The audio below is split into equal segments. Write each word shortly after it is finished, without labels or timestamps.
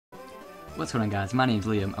What's going on, guys? My name's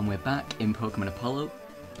Liam and we're back in Pokemon Apollo.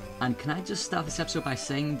 And can I just start this episode by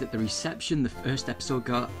saying that the reception the first episode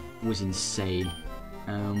got was insane.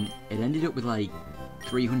 It ended up with like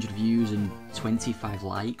 300 views and 25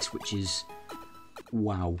 likes, which is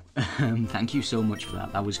wow. Thank you so much for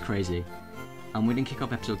that. That was crazy. And we're going to kick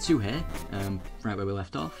off episode 2 here, right where we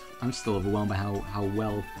left off. I'm still overwhelmed by how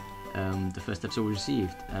well the first episode was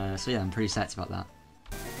received. So yeah, I'm pretty excited about that.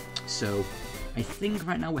 So I think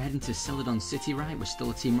right now we're heading to Celadon City, right? We're still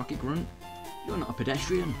a Team Rocket Grunt. You're not a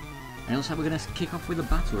pedestrian. And also we're going to kick off with a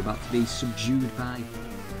battle. We're about to be subdued by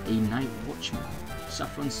a night watchman.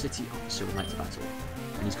 Saffron City officer would like to battle.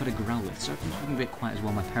 And he's got a Growlithe, so I think we can be quiet as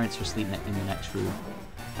well. My parents are asleep in the next room.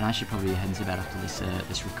 And I should probably be heading to bed after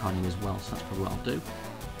this recording as well, so that's probably what I'll do.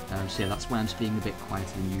 So yeah, that's why I'm being a bit quieter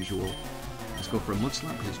than usual. Let's go for a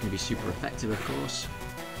Mudslap, because it's going to be super effective, of course.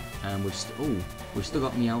 We've still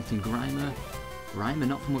got Meowth and Grimer. Grimer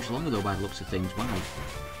not for much longer though, by the looks of things. Wow.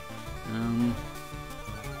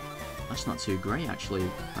 That's not too great actually.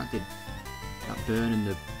 That burn and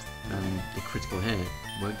the critical hit.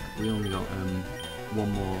 We only got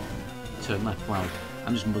one more turn left. Wow.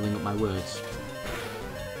 I'm just mumbling up my words.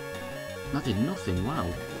 That did nothing. Wow.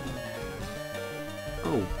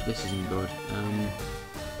 Oh, this isn't good.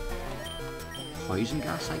 Poison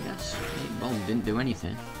gas, I guess. Well, didn't do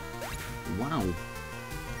anything. Wow.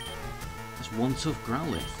 That's one tough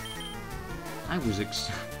Growlithe. I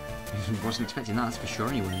wasn't expecting that, that's for sure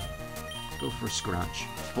anyway. Let's go for a Scratch.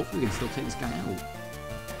 Hopefully we can still take this guy out.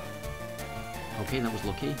 Okay, that was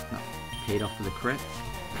lucky. That paid off for the crit.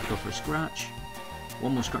 Let's go for a Scratch.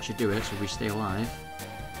 One more Scratch should do it, so we stay alive.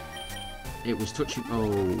 It was touching...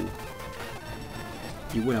 Oh.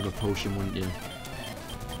 You would have a potion, wouldn't you?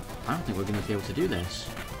 I don't think we're going to be able to do this.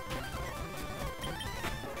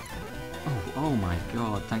 Oh my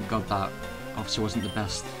god, thank god that officer wasn't the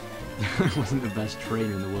best wasn't the best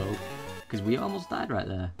trainer in the world, because we almost died right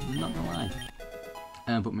there, I'm not gonna lie.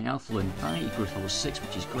 But Meowth learned Bite, he grew to level 6,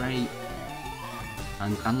 which is great,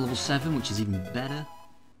 and level 7, which is even better.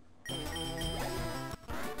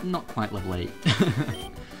 Not quite level 8.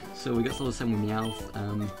 So we got to level 7 with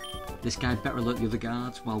Meowth. This guy better alert the other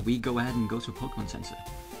guards while we go ahead and go to a Pokemon Center.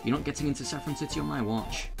 You're not getting into Saffron City on my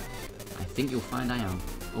watch. I think you'll find I am.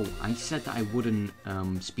 Oh, I said that I wouldn't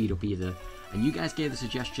speed up either, and you guys gave the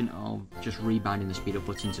suggestion of just rebinding the speed up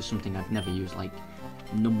button to something I've never used, like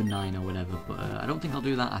number 9 or whatever, but I don't think I'll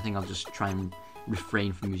do that. I think I'll just try and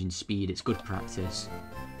refrain from using speed. It's good practice.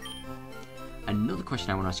 Another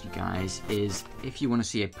question I want to ask you guys is if you want to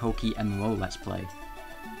see a Poke MMO Let's Play.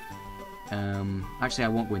 Actually I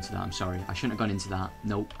won't go into that, I'm sorry. I shouldn't have gone into that.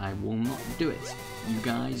 Nope, I will not do it. You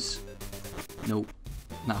guys... Nope,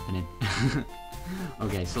 not happening.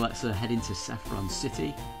 Okay, so let's head into Saffron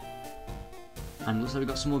City. And looks like we've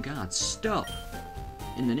got some more guards. Stop!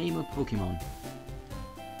 In the name of Pokemon.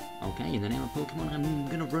 Okay, in the name of Pokemon, I'm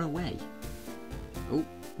gonna run away. Oh,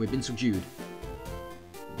 we've been subdued.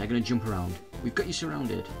 They're gonna jump around. We've got you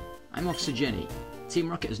surrounded. I'm Officer Jenny. Team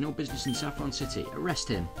Rocket has no business in Saffron City. Arrest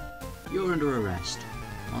him. You're under arrest.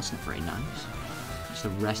 Well, that's not very nice. Just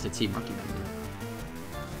arrest a Team Rocket member.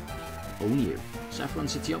 Own you. Saffron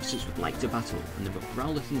City officers would like to battle, and they've got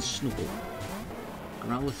Growlithe and Snubble.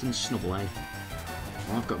 Growlithe and Snubble, eh?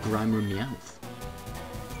 Well, I've got Grimer and Meowth.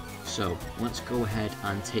 So, let's go ahead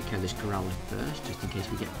and take care of this Growlithe first, just in case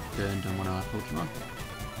we get burned on one of our Pokemon.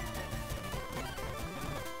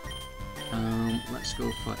 Let's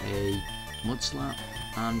go for a Mudslap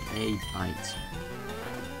and a Bite.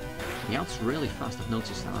 Meowth's really fast, I've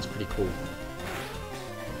noticed that, that's pretty cool.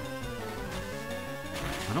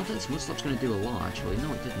 I don't think this Mudslap's going to do a lot, actually.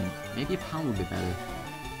 No, it didn't. Maybe a Pound would be better.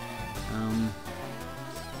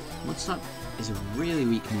 Mudslap is a really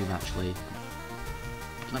weak move, actually.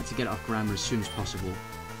 I'd like to get it off Grimer as soon as possible.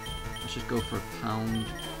 Let's just go for a Pound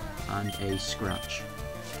and a Scratch.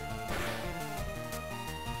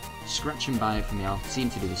 Scratch and Bite from Meowth seem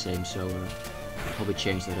to do the same, so I'll probably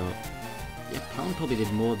change that up. Yeah, Pound probably did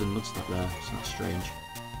more than Mudslap there, so that's strange.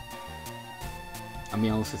 And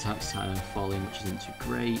Meowth's attack's falling, which isn't too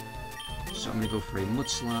great. So I'm going to go for a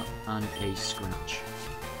Mudslap and a Scratch.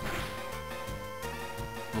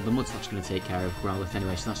 Well, the Mudslap's going to take care of Growlithe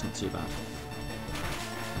anyway, so that's not too bad.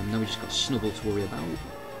 And then we just got Snubble to worry about.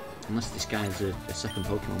 Unless this guy has a second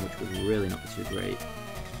Pokemon, which would really not be too great.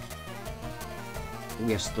 Oh,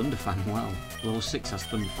 he has Thunderfang, wow. Level 6 has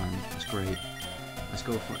Thunderfang, that's great. Let's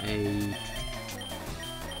go for a...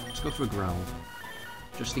 Let's go for a Growl.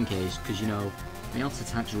 Just in case, because you know, Meowth's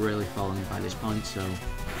attack's really falling by this point, so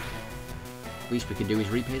least we can do is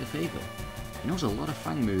repay the favour. He knows a lot of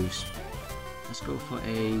Fang moves. Let's go for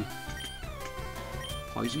a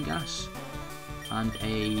poison gas and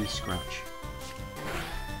a scratch.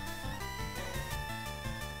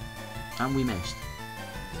 And we missed.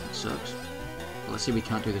 That sucks. Well, let's see if we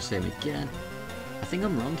can't do the same again. I think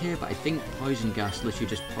I'm wrong here, but I think poison gas literally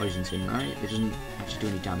just poisons him, right? It doesn't actually do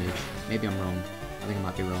any damage. Maybe I'm wrong. I think I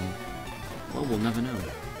might be wrong. Well, we'll never know.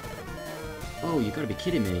 Oh, you gotta be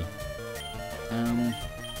kidding me.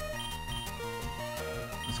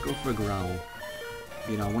 Let's go for a growl.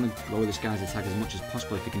 You know, I want to lower this guy's attack as much as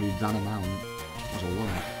possible if we can do that amount. That's a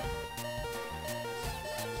lot.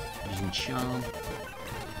 Using charm.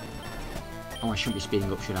 Oh, I shouldn't be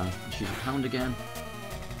speeding up, should I? Let's use a pound again.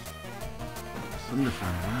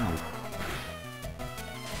 Thunderfang, wow.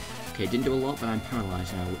 Okay, didn't do a lot, but I'm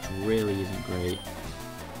paralysed now, which really isn't great.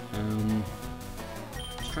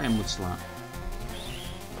 Let's try a Mud Slap.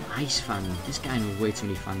 Ice Fan. This guy knows way too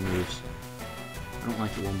many fan moves. I don't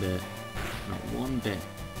like it one bit. Not one bit.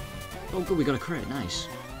 Oh good, we got a crit, nice.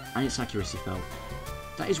 And it's accuracy fall.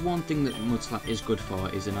 That is one thing that Mud Slap is good for,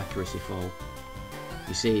 is an accuracy fall.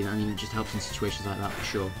 You see, I mean, it just helps in situations like that for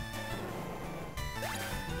sure.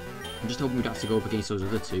 I'm just hoping we don't have to go up against those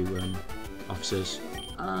other two officers.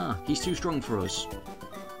 Ah, he's too strong for us.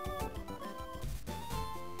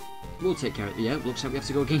 We'll take care of it. Yeah, looks like we have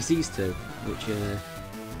to go against these two, which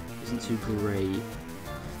isn't too great.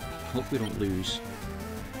 Hopefully we don't lose.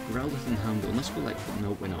 Growlithe and Handle, unless we're like,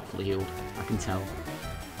 nope, we're not fully healed. I can tell.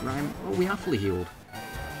 Grime, oh, we are fully healed.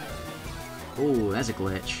 Oh, there's a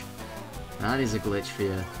glitch. That is a glitch for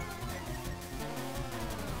you.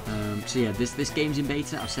 So yeah, this game's in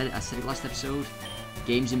beta. I said it last episode.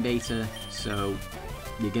 Game's in beta, so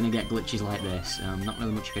you're gonna get glitches like this. Not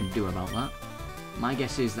really much you can do about that. My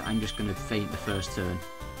guess is that I'm just gonna faint the first turn,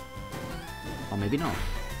 or maybe not.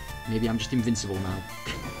 Maybe I'm just invincible now.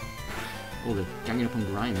 Oh, they're ganging up on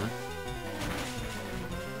Grimer.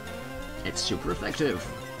 It's super effective.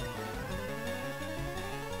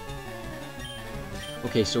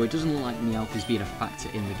 Okay, so it doesn't look like Meowth is being a factor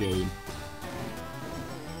in the game.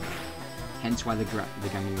 Hence why they're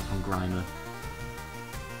ganging up on Grimer.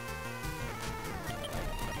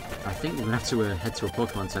 I think we're going to have to head to a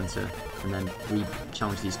Pokemon Center and then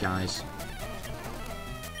re-challenge these guys.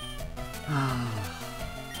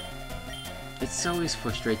 It's always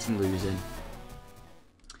frustrating losing.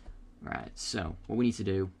 Right, so what we need to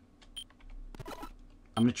do...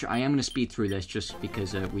 I am gonna speed through this just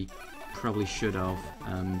because we probably should have.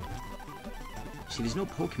 See, there's no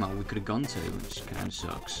Pokemon we could have gone to, which kind of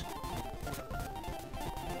sucks.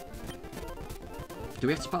 Do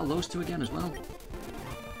we have to battle those two again as well?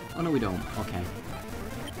 Oh no, we don't. Okay.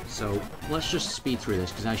 So let's just speed through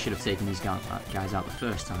this because I should have taken these guys out the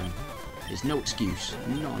first time. There's no excuse,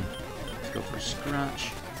 none. Let's go for a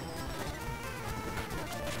scratch.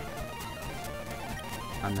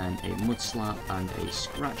 And then a Mud Slap and a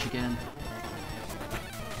scratch again.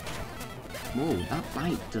 Whoa, that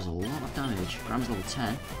bite does a lot of damage. Gram's level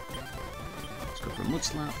 10. Let's go for a Mud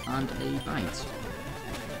Slap and a bite.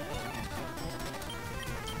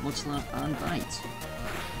 Mud Slap and bite.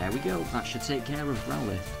 There we go, that should take care of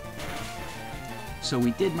Growlithe. So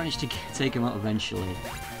we did manage to take him out eventually.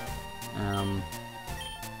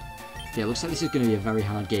 Yeah, looks like this is going to be a very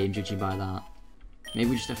hard game, judging by that. Maybe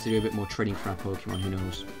we just have to do a bit more training for our Pokemon, who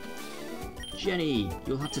knows. Jenny,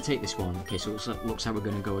 you'll have to take this one. Okay, so it looks like we're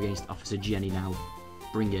going to go against Officer Jenny now.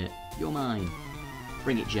 Bring it. You're mine.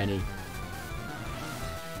 Bring it, Jenny.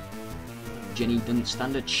 Jenny doesn't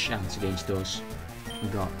stand a chance against us.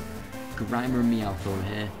 We've got Grimer and Meowth over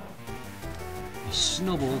here. A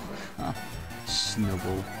Snubble.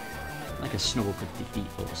 Snubble. Like a Snubble could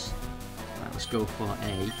defeat us. Right, let's go for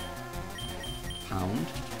a pound.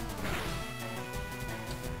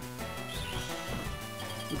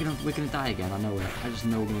 We're gonna die again, I know it. I just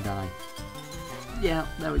know we're gonna die. Yeah,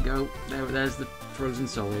 there we go. There's the frozen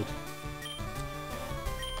solid.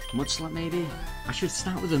 Mud Slap maybe? I should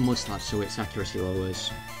start with a Mud Slap so its accuracy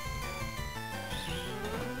lowers.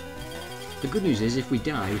 The good news is, if we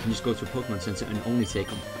die, we can just go to a Pokemon Center and only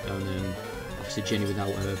take on Officer Jenny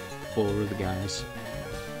without 4 other guys.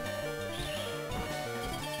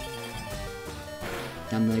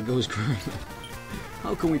 And there goes Grimer.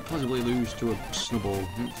 How can we possibly lose to a Snubble?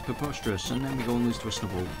 It's preposterous, and then we go and lose to a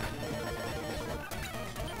Snubble.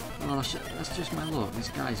 Oh, that's just my luck. This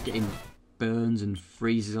guy's getting burns and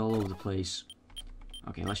freezes all over the place.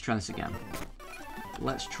 Okay, let's try this again.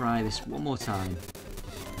 Let's try this one more time.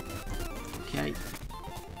 Okay.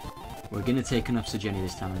 We're gonna take an Officer Jenny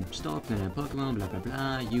this time. Stop, Pokemon, blah blah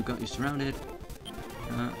blah. You got you surrounded.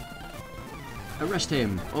 Arrest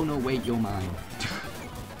him! Oh no, wait, you're mine.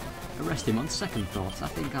 Arrest him on second thought. I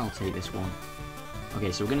think I'll take this one.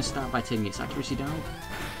 Okay, so we're going to start by taking its accuracy down.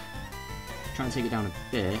 Try and take it down a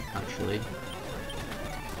bit, actually.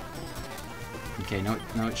 Okay, now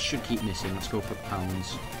it should keep missing. Let's go for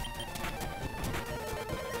pounds.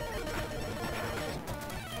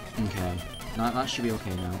 Okay, that should be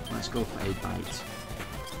okay now. Let's go for a bite.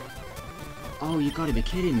 Oh, you've got to be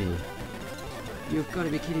kidding me. You've got to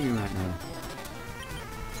be kidding me right now.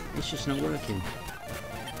 It's just not working.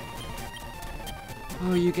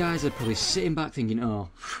 Oh, you guys are probably sitting back thinking, oh,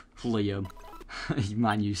 Liam,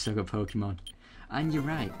 man, you suck at Pokemon. And you're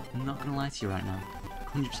right, I'm not going to lie to you right now.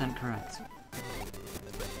 100% correct.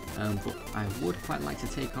 But I would quite like to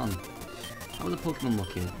take on... How are the Pokemon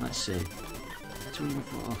looking? Let's see.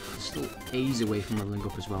 204, still A's away from leveling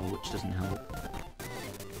up as well, which doesn't help.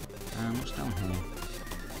 What's down here?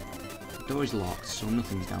 The door is locked, so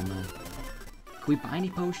nothing's down there. Can we buy any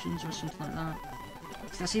potions or something like that?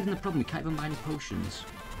 Because that's even the problem, we can't even buy any potions.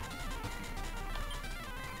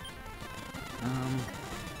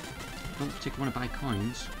 Don't particularly want to buy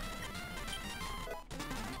coins.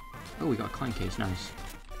 Oh, we got a coin case, nice.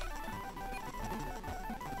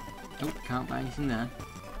 Nope, can't buy anything there.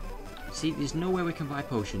 See, there's nowhere we can buy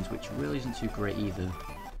potions, which really isn't too great either.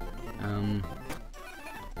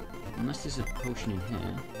 Unless there's a potion in here.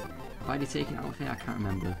 Have I already taken it out of here? I can't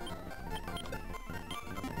remember.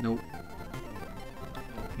 Nope.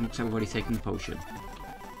 Looks like we've already taken the potion.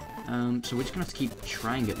 So we're just gonna have to keep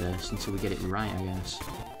trying at this until we get it right, I guess.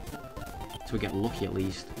 Until we get lucky at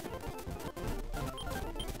least.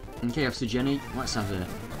 Okay, Officer Jenny, let's have it.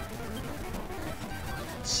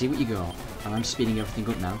 See what you got. And I'm speeding everything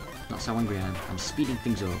up now. That's how angry I am. I'm speeding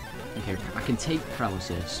things up. Okay, I can take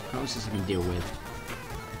paralysis. Paralysis I can deal with.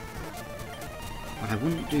 What I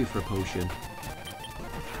wouldn't do for a potion.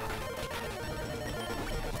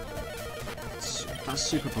 That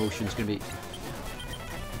super potion is going to be...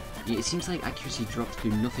 Yeah, it seems like accuracy drops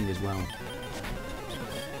do nothing as well.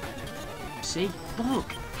 See?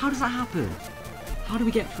 Look! How does that happen? How do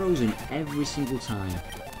we get frozen every single time?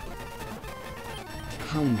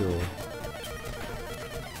 Houndour.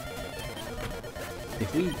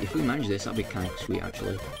 If we manage this, that'd be kind of sweet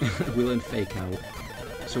actually. We learn Fake Out.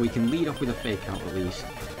 So we can lead off with a Fake Out at least.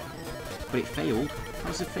 But it failed. How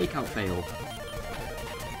does a Fake Out fail?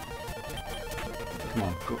 Come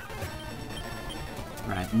on, go.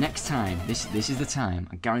 Right, next time. This is the time.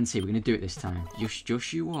 I guarantee we're gonna do it this time.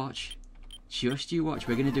 Just you watch. Just you watch,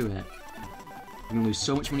 we're gonna do it. We're gonna lose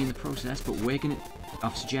so much money in the process, but we're gonna...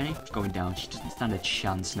 Officer Jenny, she's going down. She doesn't stand a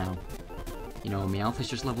chance now. You know, Meowth has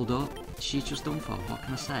just leveled up. She's just done for. What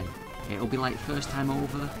can I say? It'll be like first time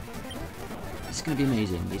over. It's gonna be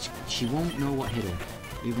amazing. She won't know what hit her,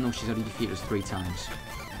 even though she's already defeated us 3 times.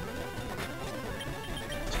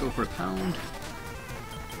 Let's go for a pound.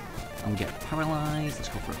 And we get paralyzed. Let's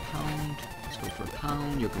go for a pound. Let's go for a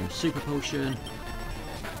pound. You're going super potion.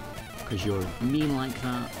 Because you're mean like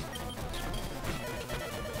that.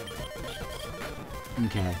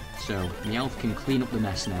 Okay, so Meowth can clean up the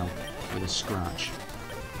mess now with a scratch.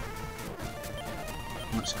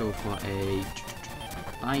 Let's go for a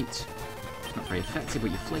bite. It's not very effective,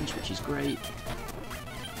 but you flinch, which is great.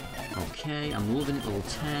 Okay, I'm loving it, level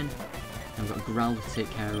 10. I've got a growl to take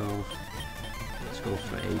care of. Let's go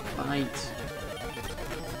for a bite.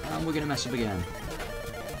 And we're going to mess up again.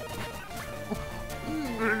 Oh.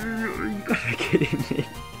 You gotta be kidding me.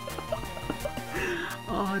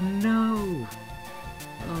 Oh no!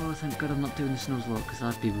 Oh, thank God I'm not doing the Nuzlocke, because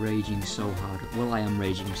I'd be raging so hard. Well, I am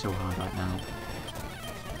raging so hard right now.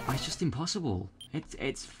 It's just impossible.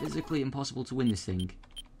 It's physically impossible to win this thing.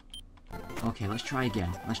 Okay, let's try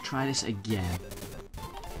again. Let's try this again.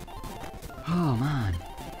 Oh man.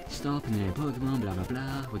 Stop in there, Pokemon, blah blah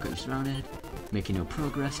blah. We got you surrounded. Making no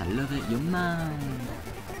progress. I love it. You're mine.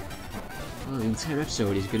 Well, the entire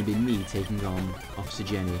episode is going to be me taking on Officer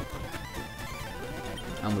Jenny.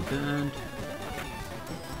 And we're burned.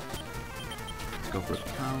 Let's go for a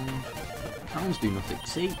pound. Pounds do nothing.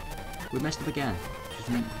 See? We messed up again.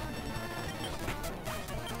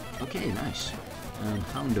 Okay, nice.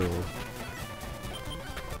 Houndour.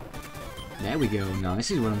 There we go. Now this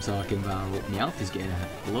is what I'm talking about. Meowth is getting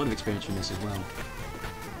a load of experience from this as well.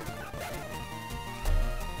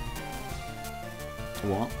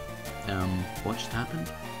 What? What just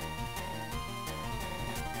happened?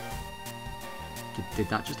 Did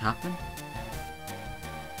that just happen?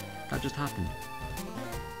 That just happened.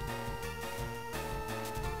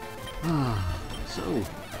 So,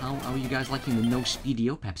 how are you guys liking the no speedy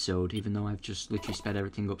up episode, even though I've just literally sped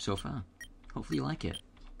everything up so far? Hopefully you like it.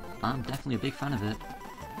 I'm definitely a big fan of it.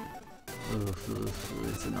 Ugh,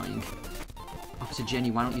 it's annoying. Officer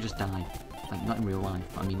Jenny, why don't you just die? Like, not in real life,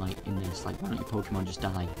 but I mean, like, in this. Like, why don't your Pokemon just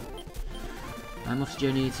die? I'm off to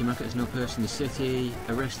Jenny. Team Rocket is no person in the city.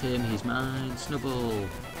 Arrest him, he's mine. Snubble.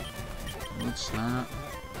 What's that?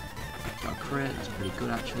 Got a crit, that's pretty good,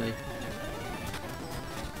 actually.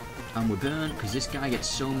 And we're burnt, because this guy gets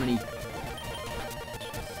so many...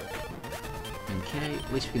 Okay,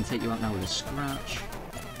 at least we can take you out now with a scratch.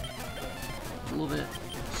 Love it.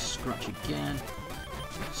 Scratch again.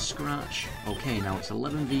 Scratch. Okay, now it's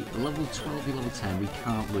 11v, level 12v level 10. We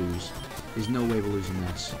can't lose. There's no way we're losing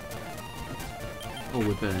this. Oh,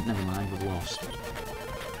 we're burnt. Never mind, we've lost.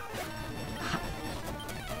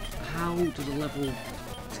 How does a level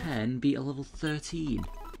 10 beat a level 13?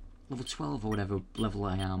 Level 12 or whatever level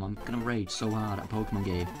I am. I'm gonna rage so hard at a Pokemon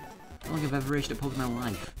game. I don't think I've ever raged at Pokemon in my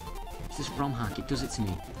life. It's this ROM hack, it does it to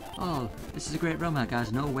me. Oh, this is a great ROM hack,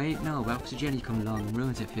 guys. No, wait, no, Officer Jenny comes along and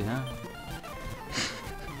ruins it for you, huh?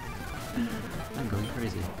 I'm going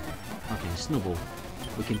crazy. Okay, Snubble.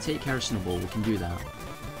 We can take care of Snubble, we can do that.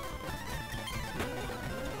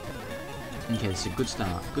 Okay, this is a good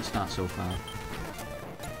start. Good start so far.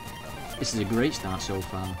 This is a great start so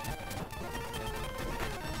far.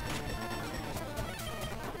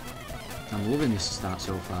 I'm loving this start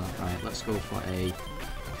so far. Right, let's go for a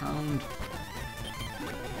pound.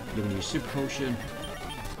 You're gonna use Super Potion.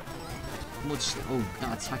 Oh,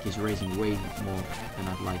 that attack is raising way more than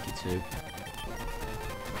I'd like it to.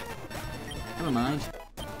 Never mind.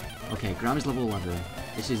 Okay, Gram is level 11.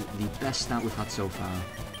 This is the best start we've had so far.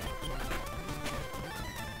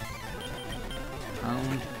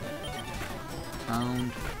 Pound.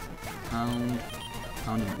 Pound. Pound.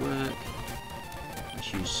 Pound didn't work.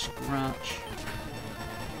 Let's use Scratch.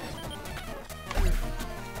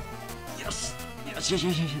 Yes! Yes, yes,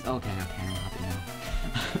 yes, yes. Okay, I'm happy now.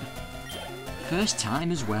 First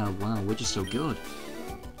time as well. Wow, we're just so good.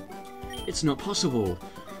 It's not possible.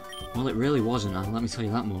 Well, it really wasn't, and let me tell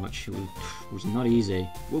you that much. It was not easy.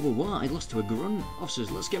 Whoa, whoa, what? I lost to a grunt. Officers,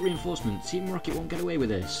 let's get reinforcements. Team Rocket won't get away with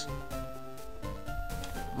this.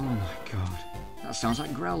 Oh my god. That sounds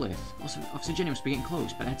like Growlithe. Officer Jenny must be getting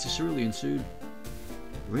close, but head to Cerulean soon.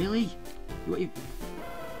 Really? You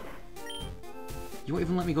won't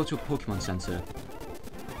even let me go to a Pokemon Center?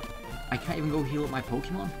 I can't even go heal up my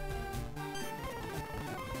Pokemon?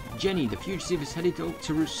 Jenny, the fugitive is headed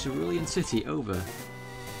to Cerulean City. Over.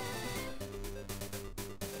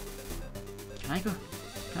 Can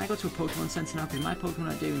I go to a Pokemon Center now? Because my Pokemon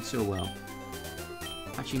aren't doing so well.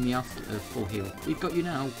 Patching me off full heal. We've got you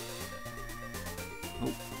now.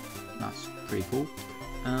 Oh, that's pretty cool.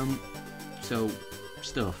 So,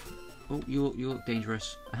 stuff. Oh, you look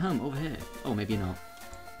dangerous. Ahem, over here. Oh, maybe not.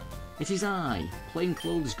 It is I,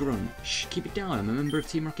 plainclothes grunt. Shh, keep it down. I'm a member of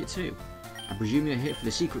Team Rocket too. I presume you're here for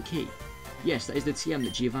the secret key. Yes, that is the TM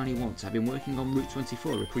that Giovanni wants. I've been working on Route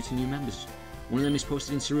 24, recruiting new members. One of them is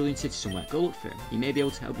posted in Cerulean City somewhere. Go look for him. He may be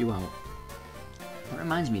able to help you out. That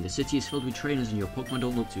reminds me, the city is filled with trainers and your Pokemon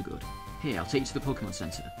don't look too good. Here, I'll take you to the Pokemon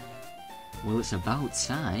Center. Well, it's about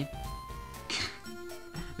time.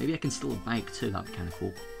 Maybe I can steal a bike too, that'd be kinda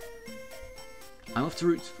cool. I'm off to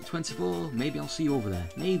Route 24, maybe I'll see you over there.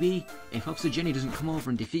 Maybe. If Officer Jenny doesn't come over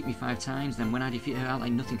and defeat me 5 times, then when I defeat her out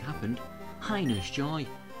like nothing happened. Hi, Nurse Joy.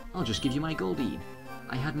 I'll just give you my Goldeen.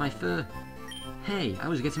 I had my fur. Hey, I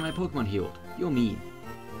was getting my Pokemon healed. You're mean.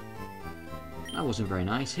 That wasn't very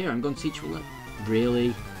nice. Here, I'm going to teach you a lesson.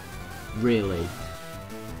 Really? Really?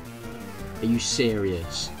 Are you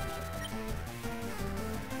serious?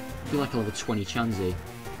 I feel like a level 20 Chansey.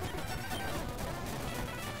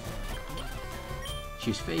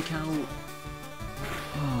 Choose Fake Out.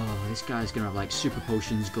 Oh, this guy's gonna have like Super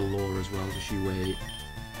Potions galore as well, just you wait.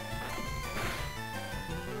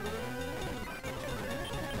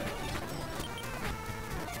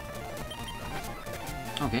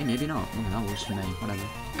 Okay, maybe not. Oh, that works for me. Whatever.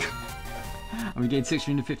 Are we getting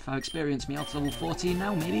 655 experience? Me out to level 14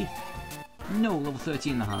 now, maybe? No, level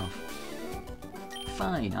 13 and a half.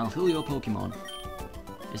 Fine, I'll heal your Pokemon.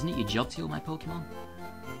 Isn't it your job to heal my Pokemon?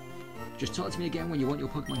 Just talk to me again when you want your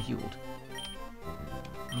Pokemon healed.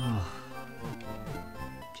 Oh.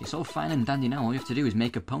 She's all fine and dandy now. All you have to do is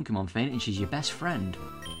make a Pokemon faint and she's your best friend.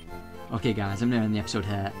 Okay guys, I'm going to end the episode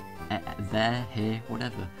here. Here,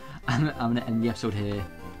 whatever. I'm going to end the episode here.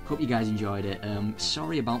 Hope you guys enjoyed it.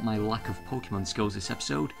 Sorry about my lack of Pokemon skills this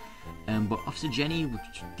episode. But Officer Jenny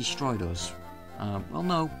destroyed us. Well,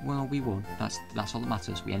 no. Well, we won. That's all that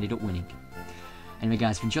matters. We ended up winning. Anyway,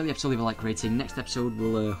 guys, if you enjoyed the episode, leave a like rating. Next episode,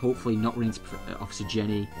 we'll hopefully not run into Officer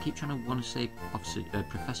Jenny. Keep trying to want to say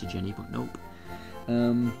Professor Jenny, but nope.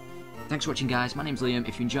 Thanks for watching, guys. My name's Liam.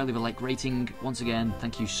 If you enjoyed, leave a like rating. Once again,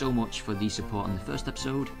 thank you so much for the support on the first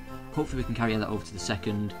episode. Hopefully we can carry that over to the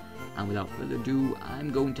second. And without further ado,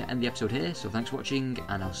 I'm going to end the episode here, so thanks for watching,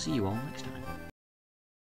 and I'll see you all next time.